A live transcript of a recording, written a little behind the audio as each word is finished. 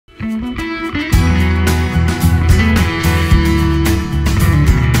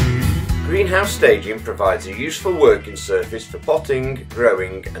Greenhouse staging provides a useful working surface for potting,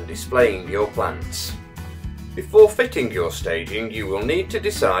 growing and displaying your plants. Before fitting your staging, you will need to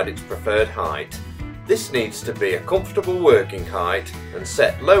decide its preferred height. This needs to be a comfortable working height and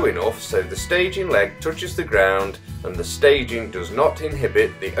set low enough so the staging leg touches the ground and the staging does not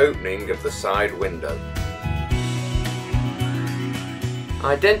inhibit the opening of the side window.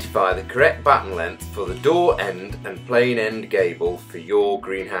 Identify the correct batten length for the door end and plain end gable for your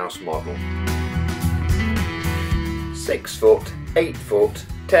greenhouse model. 6 foot, 8 foot,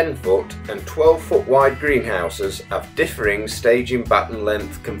 10 foot and 12 foot wide greenhouses have differing staging batten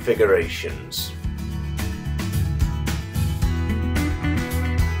length configurations.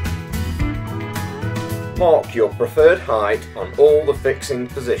 Mark your preferred height on all the fixing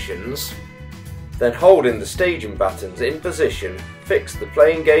positions. Then holding the staging battens in position, fix the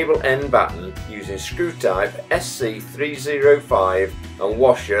plain gable end batten using screw type SC305 and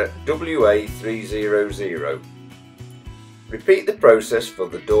washer WA300. Repeat the process for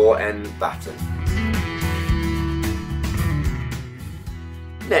the door end batten.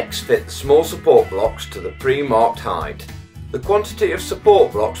 Next, fit the small support blocks to the pre-marked height. The quantity of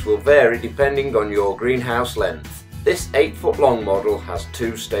support blocks will vary depending on your greenhouse length. This 8 foot long model has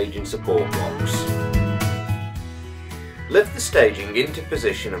 2 staging support blocks. Lift the staging into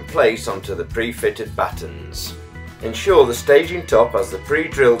position and place onto the pre-fitted battens. Ensure the staging top has the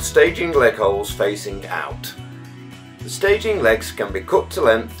pre-drilled staging leg holes facing out. The staging legs can be cut to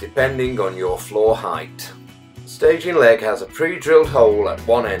length depending on your floor height. The staging leg has a pre-drilled hole at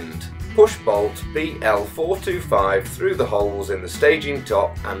one end. Push bolt BL425 through the holes in the staging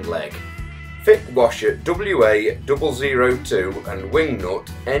top and leg. Fit washer WA002 and wing nut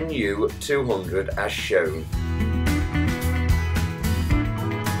NU200 as shown.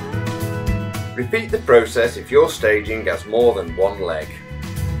 Repeat the process if your staging has more than one leg.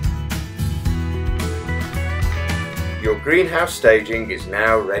 Your greenhouse staging is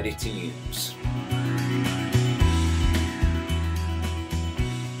now ready to use.